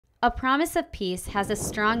A promise of peace has a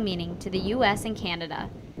strong meaning to the U.S. and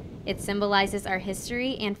Canada. It symbolizes our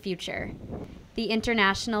history and future. The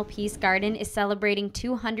International Peace Garden is celebrating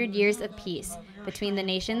 200 years of peace between the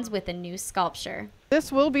nations with a new sculpture.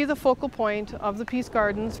 This will be the focal point of the Peace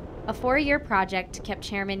Gardens. A 4-year project kept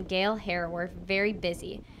Chairman Gail Haraworth very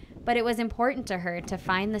busy, but it was important to her to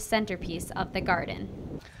find the centerpiece of the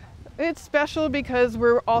garden. It's special because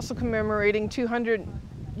we're also commemorating 200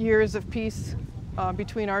 years of peace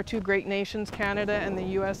between our two great nations, Canada and the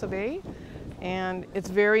US of A. And it's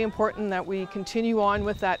very important that we continue on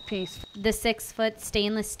with that peace. The 6-foot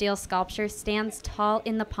stainless steel sculpture stands tall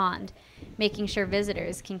in the pond, making sure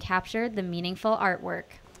visitors can capture the meaningful artwork.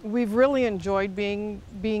 We've really enjoyed being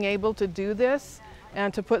able to do this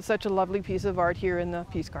and to put such a lovely piece of art here in the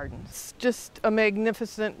Peace Gardens. It's just a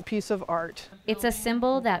magnificent piece of art. It's a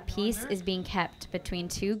symbol that peace is being kept between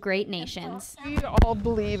two great nations. We all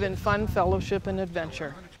believe in fun, fellowship, and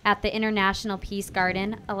adventure. At the International Peace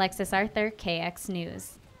Garden, Alexis Arthur, KX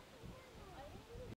News.